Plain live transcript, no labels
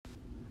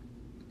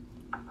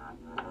Hello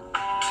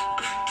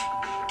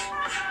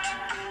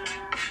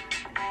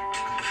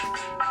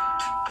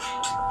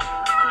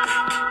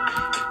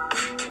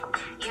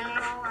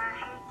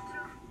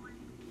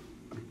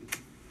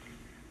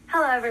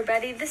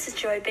everybody, this is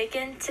Joy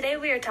Bacon. Today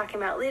we are talking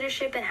about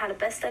leadership and how to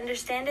best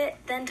understand it,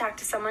 then talk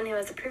to someone who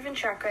has a proven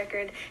track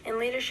record in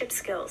leadership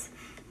skills.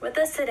 With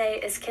us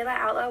today is Kayla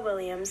Outlaw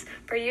Williams.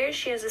 For years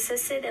she has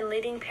assisted in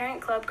leading parent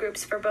club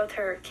groups for both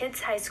her kids'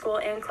 high school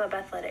and club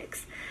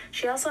athletics.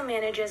 She also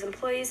manages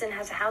employees and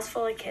has a house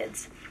full of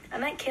kids. I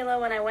met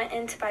Kayla when I went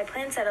in to buy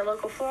plants at a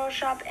local floral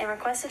shop and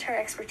requested her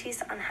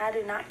expertise on how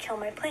to not kill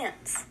my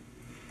plants.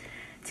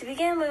 To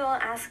begin, we will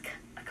ask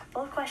a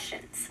couple of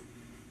questions.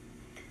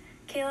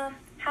 Kayla,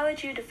 how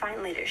would you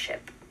define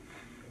leadership?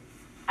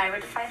 I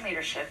would define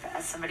leadership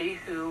as somebody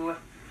who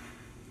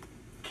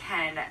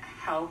can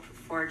help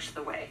forge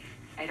the way.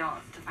 I don't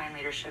define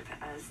leadership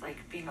as like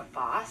being a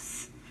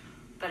boss,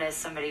 but as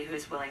somebody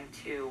who's willing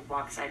to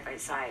walk side by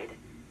side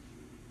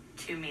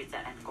to meet the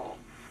end goal.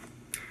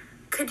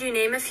 Could you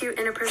name a few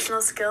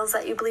interpersonal skills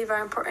that you believe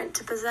are important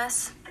to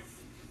possess?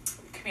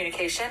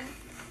 Communication,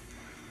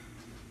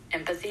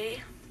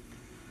 empathy,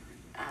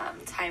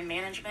 time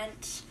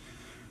management.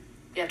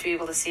 You have to be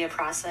able to see a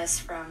process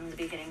from the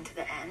beginning to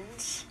the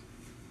end.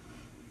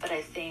 But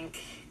I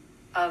think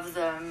of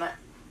them,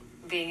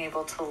 being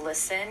able to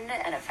listen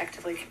and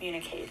effectively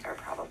communicate are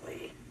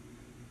probably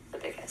the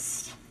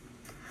biggest.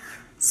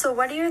 So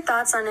what are your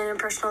thoughts on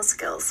interpersonal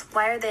skills?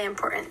 Why are they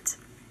important?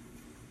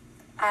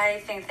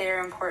 I think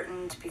they're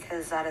important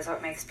because that is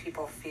what makes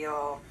people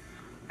feel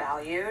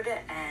valued.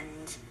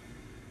 And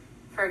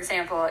for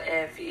example,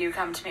 if you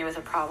come to me with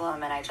a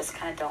problem and I just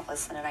kind of don't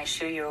listen and I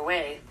shoo you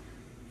away,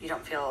 you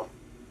don't feel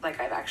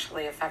like I've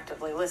actually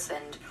effectively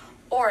listened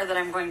or that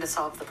I'm going to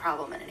solve the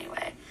problem in any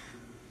way.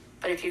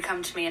 But if you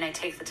come to me and I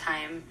take the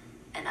time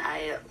and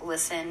I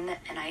listen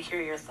and I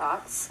hear your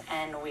thoughts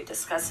and we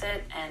discuss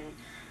it and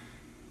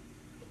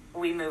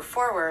we move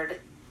forward,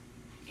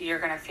 you're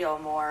going to feel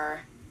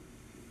more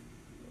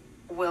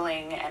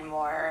willing and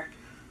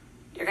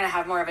you're going to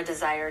have more of a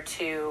desire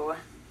to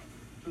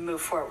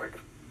move forward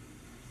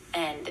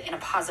and in a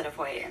positive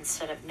way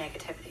instead of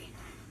negativity.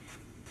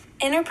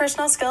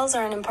 Interpersonal skills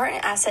are an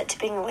important asset to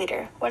being a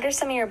leader. What are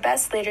some of your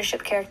best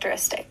leadership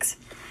characteristics?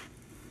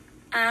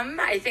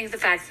 I think the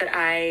fact that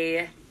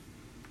I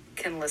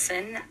can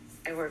listen,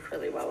 I work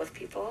really well with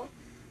people.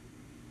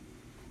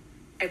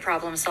 I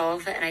problem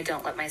solve and I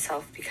don't let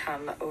myself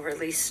become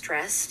overly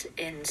stressed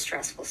in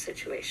stressful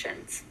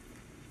situations.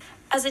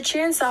 As a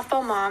cheer and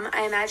softball mom,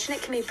 I imagine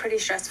it can be pretty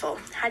stressful.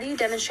 How do you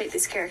demonstrate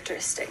these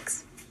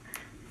characteristics?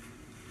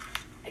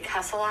 I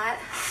cuss a lot.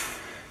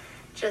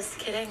 Just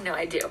kidding. No,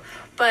 I do.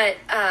 But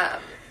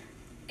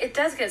it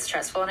does get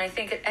stressful. And I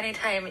think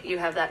anytime you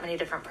have that many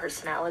different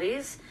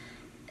personalities,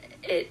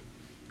 it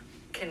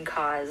can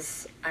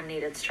cause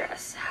unneeded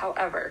stress.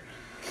 However,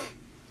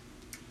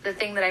 the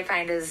thing that I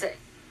find is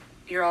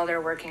you're all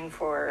there working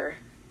for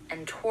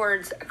and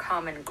towards a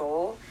common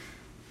goal,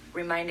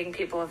 reminding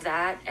people of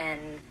that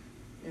and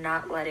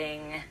not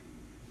letting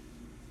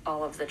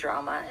all of the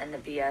drama and the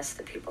BS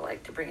that people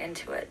like to bring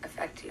into it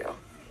affect you.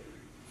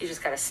 You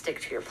just got to stick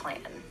to your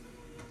plan.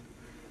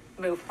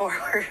 Move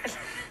forward.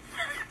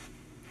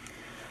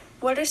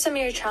 What are some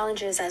of your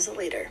challenges as a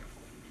leader?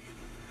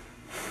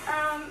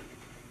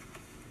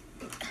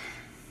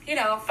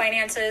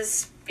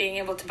 Finances, being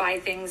able to buy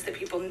things that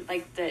people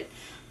like, that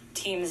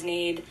teams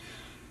need,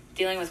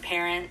 dealing with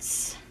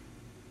parents,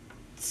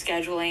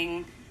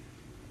 scheduling,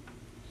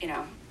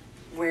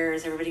 where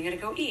is everybody going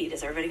to go eat?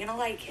 Is everybody going to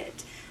like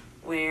it?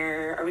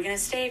 Where are we going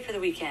to stay for the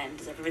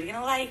weekend? Is everybody going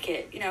to like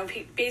it?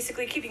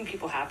 Basically keeping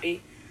people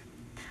happy.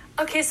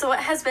 Okay, so what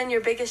has been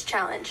your biggest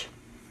challenge?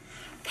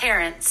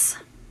 Parents.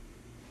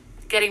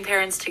 Getting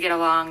parents to get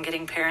along,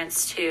 getting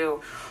parents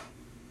to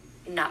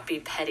not be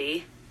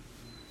petty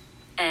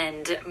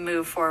and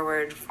move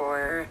forward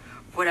for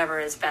whatever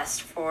is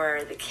best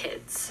for the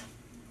kids.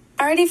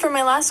 Alrighty, for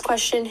my last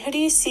question, who do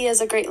you see as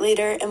a great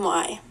leader and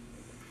why?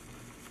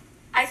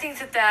 I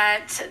think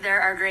that there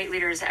are great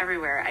leaders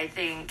everywhere. I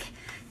think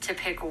to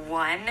pick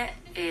one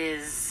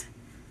is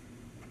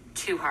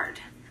too hard.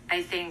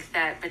 I think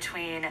that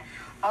between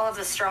all of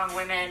the strong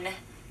women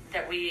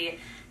that we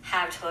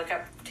have to look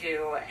up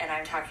to, and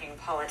I'm talking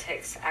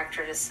politics,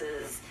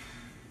 actresses,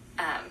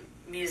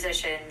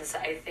 musicians,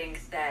 I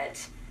think that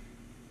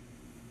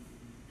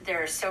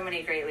there are so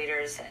many great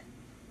leaders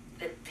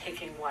that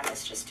picking one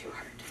is just too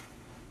hard.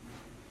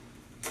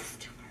 It's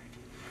too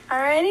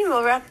hard. Alrighty,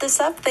 we'll wrap this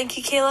up. Thank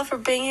you, Kayla, for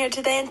being here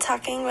today and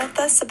talking with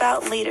us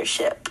about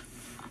leadership.